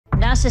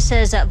NASA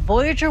says that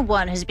Voyager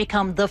 1 has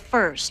become the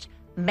first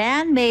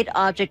man-made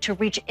object to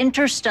reach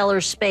interstellar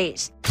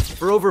space.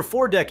 For over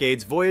 4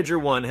 decades, Voyager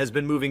 1 has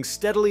been moving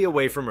steadily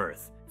away from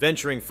Earth,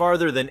 venturing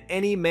farther than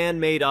any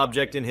man-made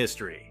object in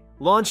history.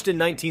 Launched in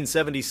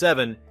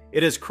 1977,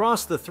 it has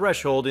crossed the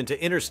threshold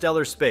into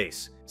interstellar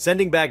space,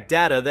 sending back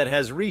data that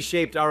has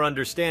reshaped our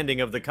understanding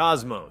of the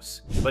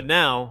cosmos. But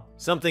now,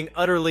 something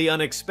utterly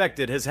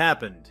unexpected has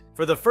happened.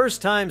 For the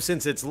first time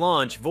since its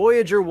launch,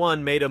 Voyager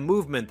 1 made a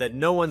movement that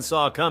no one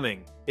saw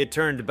coming. It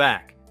turned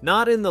back.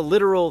 Not in the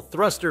literal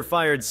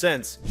thruster-fired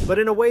sense, but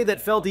in a way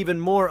that felt even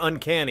more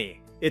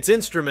uncanny. Its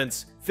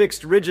instruments,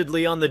 fixed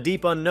rigidly on the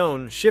deep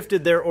unknown,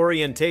 shifted their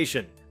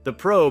orientation. The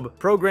probe,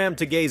 programmed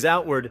to gaze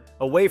outward,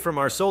 away from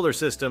our solar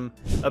system,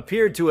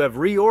 appeared to have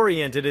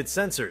reoriented its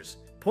sensors,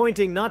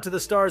 pointing not to the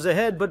stars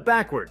ahead but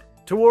backward,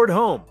 toward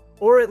home,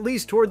 or at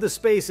least toward the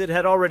space it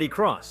had already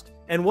crossed.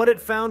 And what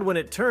it found when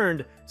it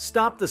turned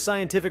stopped the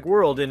scientific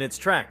world in its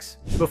tracks.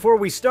 Before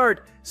we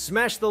start,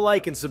 smash the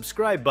like and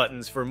subscribe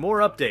buttons for more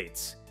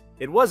updates.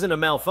 It wasn't a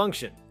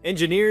malfunction.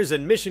 Engineers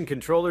and mission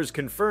controllers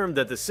confirmed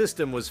that the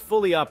system was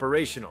fully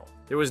operational.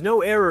 There was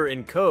no error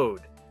in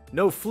code,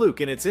 no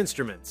fluke in its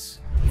instruments.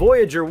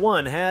 Voyager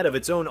 1 had, of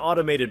its own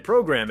automated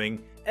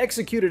programming,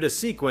 executed a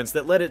sequence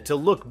that led it to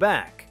look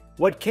back.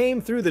 What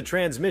came through the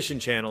transmission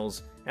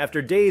channels,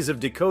 after days of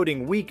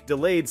decoding weak,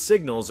 delayed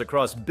signals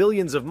across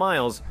billions of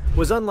miles,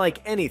 was unlike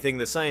anything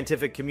the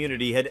scientific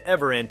community had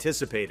ever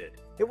anticipated.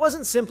 It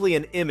wasn't simply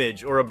an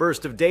image or a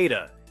burst of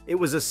data, it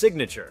was a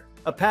signature.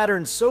 A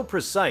pattern so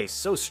precise,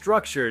 so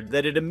structured,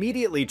 that it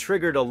immediately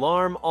triggered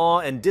alarm, awe,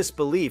 and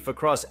disbelief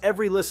across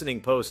every listening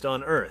post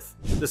on Earth.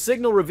 The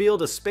signal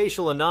revealed a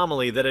spatial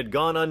anomaly that had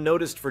gone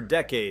unnoticed for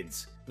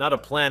decades. Not a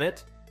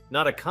planet,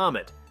 not a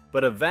comet,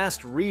 but a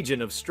vast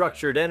region of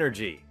structured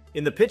energy.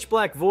 In the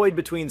pitch-black void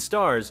between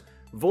stars,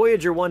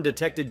 Voyager 1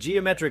 detected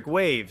geometric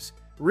waves,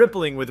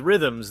 rippling with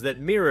rhythms that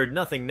mirrored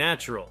nothing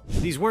natural.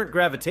 These weren't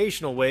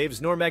gravitational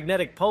waves nor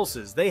magnetic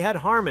pulses, they had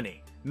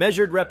harmony,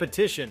 measured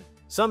repetition.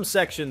 Some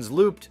sections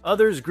looped,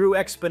 others grew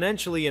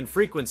exponentially in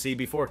frequency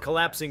before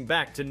collapsing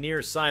back to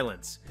near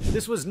silence.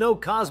 This was no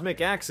cosmic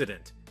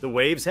accident. The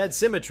waves had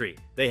symmetry,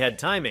 they had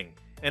timing,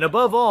 and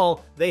above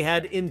all, they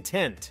had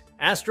intent.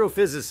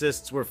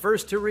 Astrophysicists were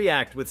first to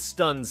react with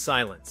stunned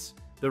silence.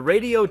 The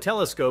radio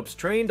telescopes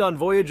trained on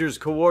Voyager's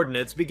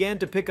coordinates began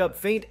to pick up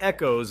faint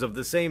echoes of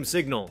the same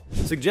signal,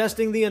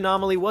 suggesting the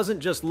anomaly wasn't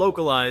just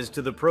localized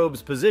to the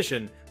probe's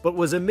position, but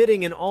was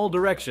emitting in all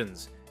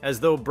directions, as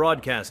though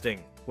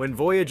broadcasting. When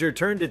Voyager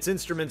turned its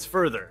instruments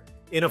further,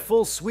 in a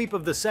full sweep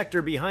of the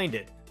sector behind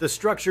it, the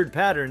structured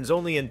patterns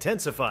only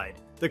intensified.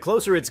 The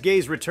closer its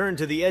gaze returned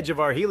to the edge of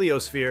our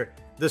heliosphere,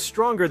 the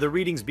stronger the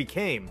readings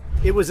became.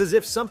 It was as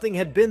if something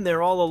had been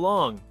there all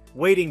along,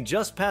 waiting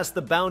just past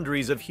the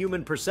boundaries of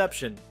human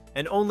perception,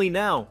 and only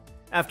now,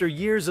 after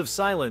years of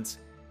silence,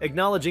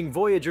 acknowledging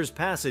Voyager's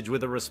passage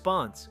with a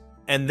response.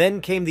 And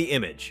then came the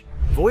image.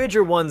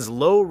 Voyager 1's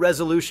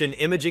low-resolution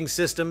imaging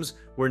systems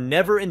were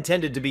never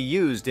intended to be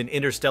used in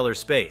interstellar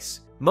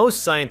space.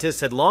 Most scientists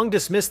had long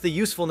dismissed the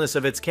usefulness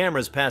of its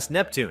cameras past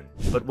Neptune,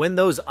 but when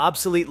those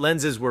obsolete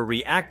lenses were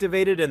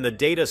reactivated and the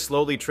data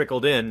slowly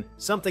trickled in,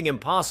 something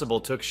impossible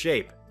took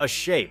shape.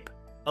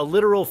 A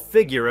literal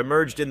figure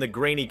emerged in the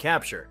grainy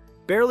capture,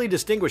 barely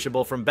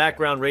distinguishable from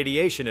background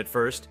radiation at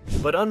first,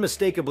 but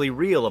unmistakably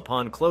real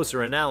upon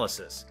closer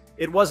analysis.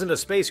 It wasn't a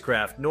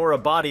spacecraft, nor a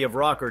body of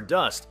rock or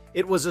dust.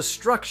 It was a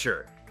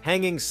structure,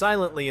 hanging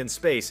silently in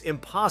space,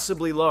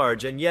 impossibly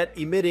large and yet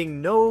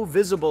emitting no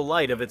visible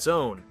light of its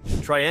own.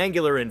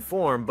 Triangular in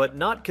form, but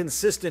not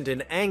consistent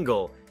in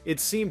angle,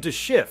 it seemed to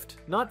shift,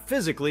 not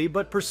physically,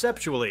 but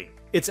perceptually.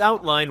 Its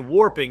outline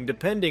warping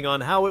depending on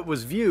how it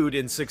was viewed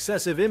in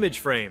successive image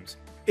frames.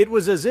 It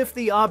was as if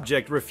the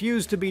object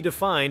refused to be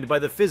defined by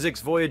the physics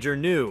Voyager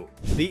knew.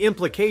 The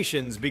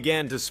implications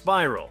began to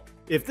spiral.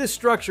 If this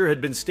structure had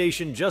been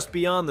stationed just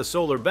beyond the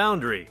solar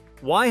boundary,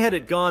 why had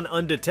it gone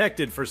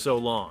undetected for so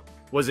long?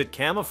 Was it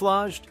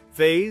camouflaged,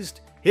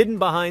 phased, hidden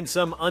behind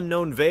some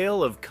unknown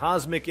veil of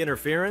cosmic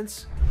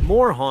interference?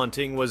 More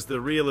haunting was the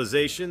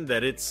realization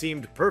that it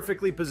seemed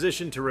perfectly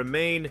positioned to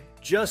remain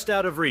just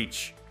out of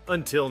reach,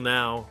 until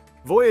now.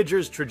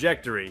 Voyager's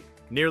trajectory,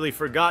 nearly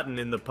forgotten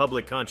in the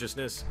public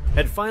consciousness,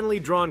 had finally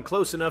drawn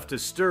close enough to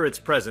stir its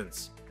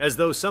presence, as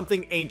though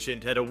something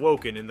ancient had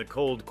awoken in the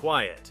cold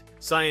quiet.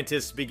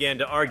 Scientists began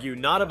to argue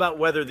not about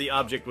whether the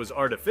object was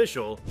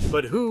artificial,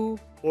 but who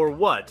or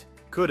what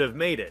could have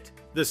made it.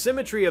 The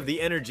symmetry of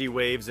the energy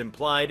waves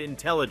implied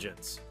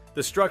intelligence.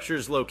 The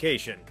structure's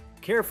location,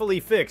 carefully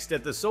fixed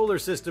at the solar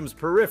system's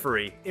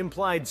periphery,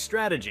 implied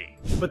strategy.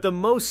 But the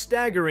most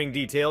staggering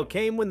detail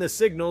came when the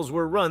signals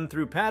were run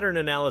through pattern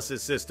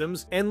analysis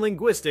systems and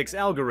linguistics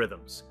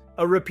algorithms.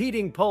 A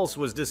repeating pulse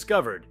was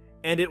discovered,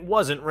 and it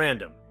wasn't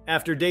random.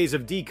 After days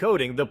of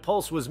decoding, the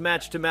pulse was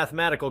matched to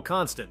mathematical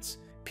constants.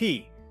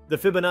 P, the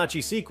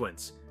Fibonacci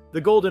sequence,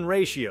 the golden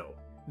ratio.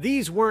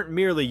 These weren't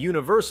merely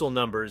universal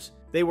numbers,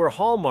 they were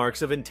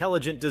hallmarks of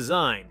intelligent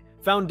design,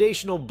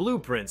 foundational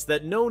blueprints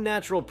that no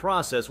natural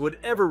process would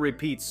ever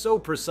repeat so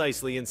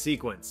precisely in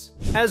sequence.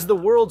 As the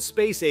world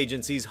space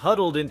agencies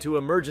huddled into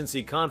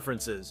emergency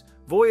conferences,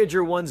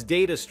 Voyager 1's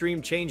data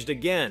stream changed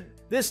again.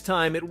 This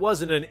time it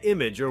wasn't an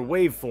image or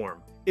waveform,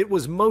 it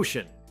was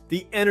motion.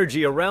 The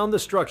energy around the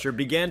structure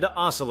began to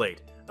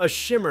oscillate, a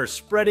shimmer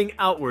spreading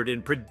outward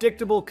in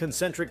predictable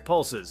concentric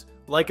pulses,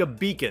 like a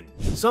beacon.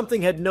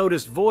 Something had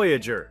noticed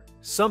Voyager.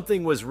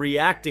 Something was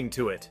reacting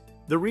to it.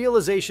 The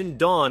realization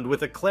dawned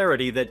with a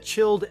clarity that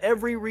chilled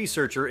every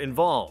researcher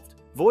involved.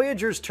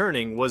 Voyager's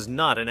turning was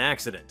not an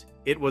accident.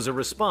 It was a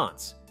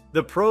response.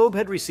 The probe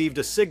had received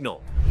a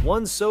signal,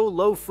 one so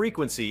low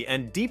frequency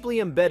and deeply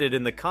embedded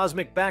in the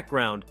cosmic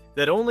background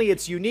that only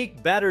its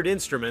unique battered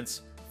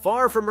instruments,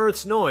 far from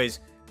Earth's noise,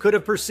 could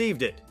have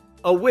perceived it.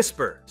 A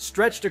whisper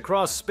stretched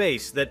across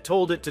space that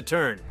told it to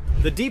turn.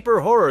 The deeper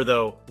horror,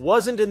 though,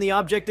 wasn't in the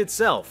object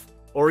itself,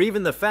 or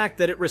even the fact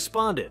that it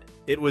responded.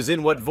 It was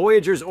in what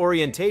Voyager's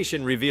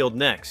orientation revealed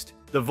next.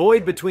 The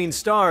void between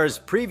stars,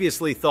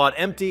 previously thought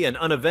empty and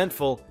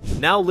uneventful,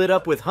 now lit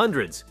up with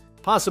hundreds,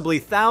 possibly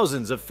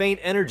thousands of faint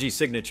energy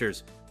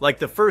signatures, like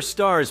the first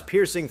stars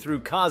piercing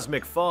through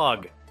cosmic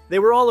fog. They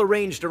were all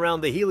arranged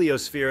around the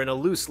heliosphere in a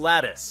loose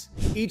lattice.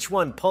 Each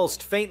one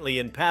pulsed faintly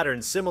in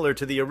patterns similar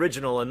to the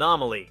original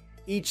anomaly,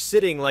 each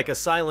sitting like a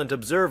silent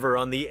observer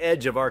on the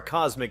edge of our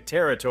cosmic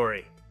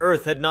territory.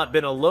 Earth had not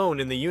been alone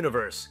in the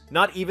universe,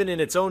 not even in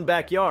its own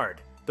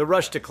backyard. The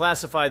rush to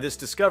classify this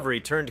discovery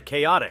turned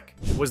chaotic.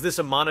 Was this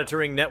a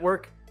monitoring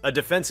network? A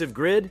defensive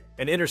grid?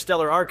 An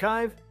interstellar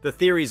archive? The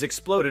theories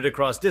exploded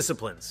across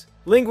disciplines.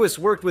 Linguists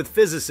worked with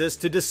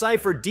physicists to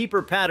decipher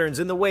deeper patterns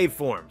in the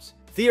waveforms.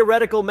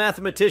 Theoretical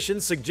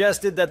mathematicians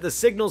suggested that the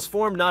signals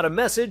formed not a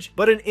message,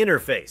 but an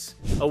interface,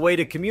 a way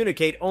to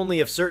communicate only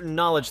if certain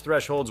knowledge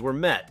thresholds were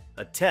met,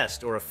 a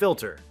test or a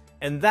filter.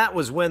 And that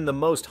was when the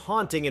most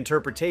haunting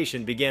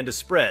interpretation began to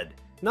spread.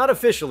 Not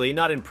officially,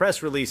 not in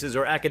press releases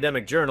or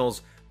academic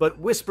journals, but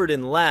whispered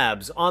in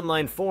labs,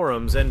 online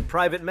forums, and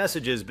private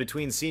messages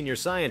between senior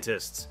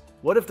scientists.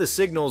 What if the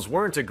signals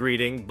weren't a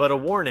greeting, but a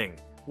warning?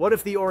 What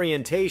if the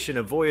orientation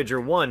of Voyager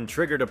 1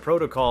 triggered a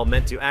protocol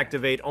meant to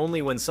activate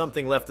only when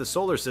something left the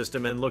solar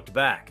system and looked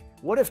back?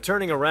 What if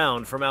turning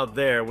around from out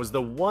there was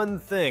the one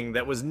thing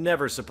that was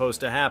never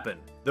supposed to happen?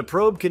 The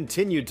probe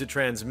continued to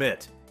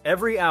transmit.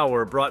 Every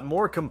hour brought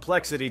more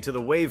complexity to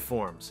the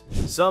waveforms.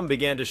 Some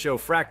began to show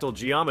fractal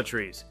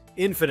geometries,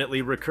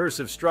 infinitely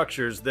recursive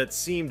structures that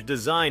seemed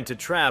designed to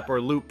trap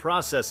or loop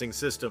processing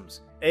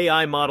systems.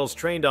 AI models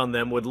trained on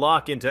them would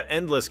lock into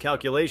endless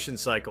calculation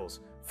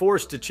cycles,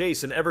 forced to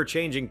chase an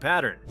ever-changing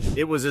pattern.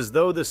 It was as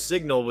though the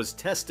signal was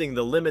testing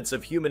the limits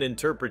of human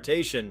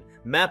interpretation,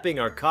 mapping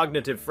our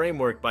cognitive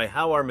framework by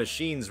how our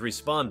machines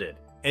responded.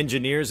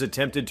 Engineers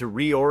attempted to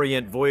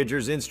reorient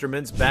Voyager's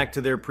instruments back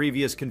to their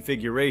previous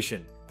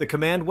configuration. The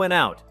command went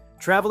out,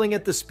 traveling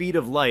at the speed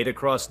of light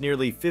across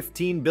nearly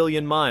 15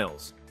 billion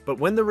miles. But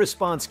when the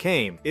response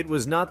came, it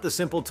was not the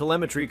simple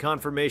telemetry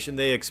confirmation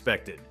they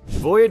expected.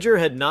 Voyager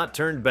had not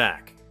turned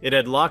back. It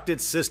had locked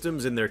its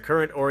systems in their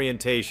current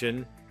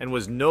orientation and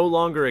was no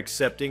longer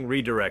accepting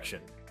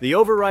redirection. The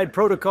override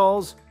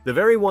protocols, the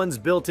very ones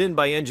built in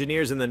by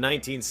engineers in the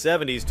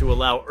 1970s to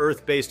allow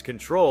Earth-based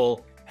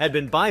control, had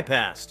been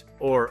bypassed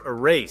or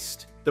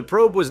erased. The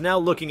probe was now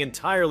looking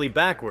entirely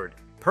backward,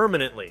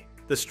 permanently.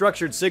 The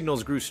structured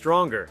signals grew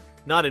stronger,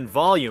 not in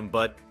volume,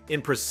 but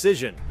in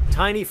precision.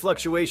 Tiny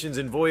fluctuations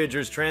in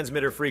Voyager's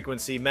transmitter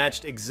frequency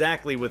matched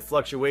exactly with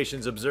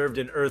fluctuations observed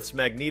in Earth's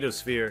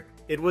magnetosphere.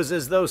 It was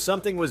as though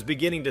something was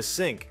beginning to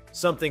sync,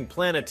 something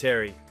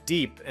planetary,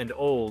 deep and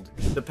old.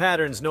 The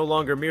patterns no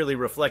longer merely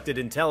reflected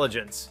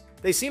intelligence.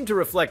 They seemed to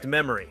reflect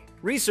memory.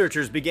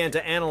 Researchers began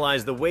to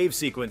analyze the wave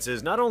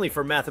sequences not only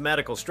for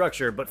mathematical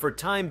structure, but for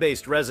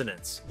time-based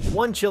resonance.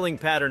 One chilling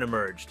pattern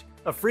emerged,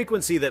 a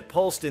frequency that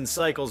pulsed in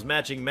cycles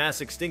matching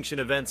mass extinction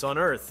events on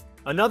Earth.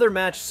 Another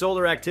matched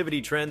solar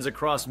activity trends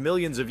across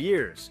millions of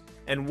years.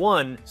 And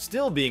one,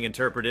 still being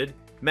interpreted,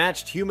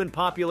 matched human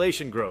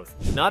population growth,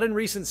 not in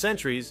recent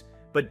centuries,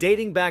 but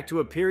dating back to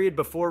a period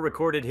before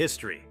recorded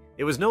history.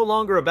 It was no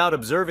longer about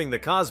observing the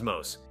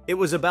cosmos. It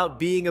was about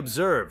being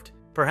observed,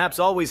 perhaps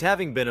always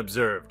having been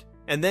observed.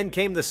 And then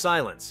came the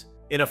silence.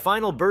 In a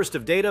final burst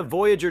of data,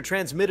 Voyager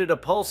transmitted a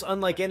pulse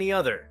unlike any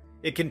other.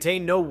 It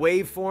contained no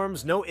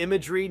waveforms, no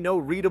imagery, no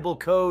readable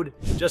code,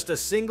 just a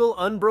single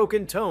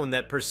unbroken tone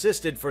that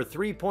persisted for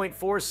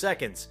 3.4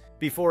 seconds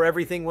before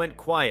everything went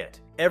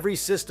quiet. Every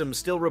system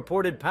still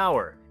reported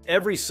power.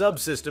 Every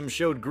subsystem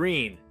showed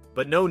green,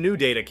 but no new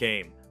data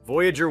came.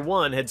 Voyager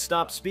 1 had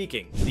stopped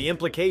speaking. The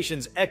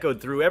implications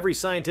echoed through every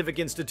scientific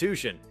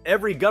institution,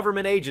 every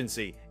government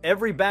agency,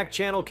 every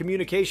back-channel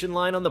communication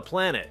line on the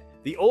planet.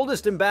 The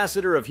oldest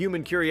ambassador of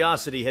human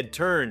curiosity had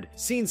turned,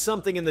 seen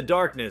something in the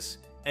darkness,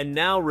 and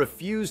now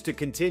refused to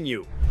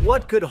continue.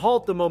 What could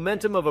halt the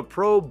momentum of a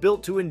probe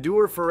built to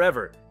endure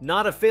forever?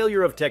 Not a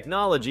failure of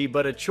technology,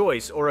 but a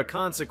choice or a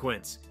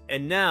consequence.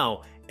 And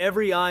now,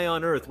 every eye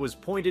on Earth was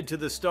pointed to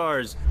the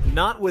stars,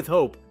 not with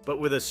hope, but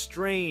with a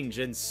strange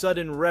and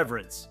sudden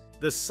reverence.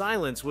 The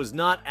silence was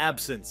not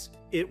absence.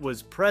 It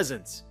was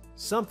presence.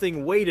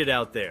 Something waited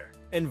out there,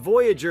 and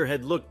Voyager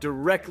had looked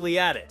directly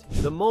at it.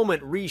 The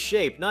moment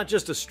reshaped not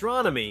just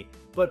astronomy,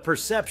 but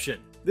perception.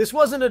 This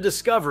wasn't a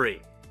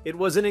discovery. It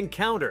was an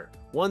encounter,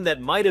 one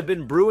that might have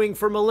been brewing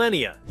for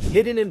millennia,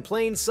 hidden in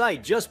plain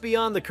sight just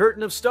beyond the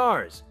curtain of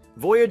stars.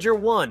 Voyager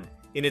 1,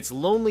 in its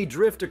lonely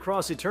drift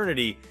across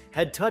eternity,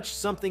 had touched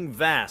something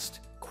vast,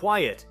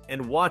 quiet,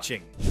 and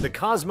watching. The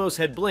cosmos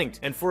had blinked,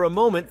 and for a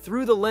moment,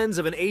 through the lens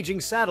of an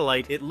aging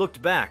satellite, it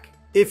looked back.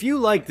 If you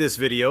liked this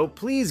video,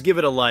 please give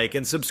it a like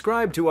and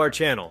subscribe to our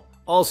channel.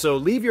 Also,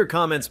 leave your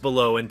comments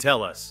below and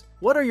tell us,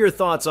 what are your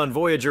thoughts on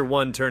Voyager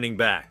 1 turning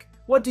back?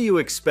 What do you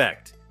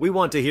expect? We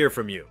want to hear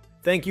from you.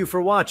 Thank you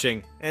for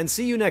watching, and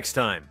see you next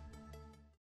time.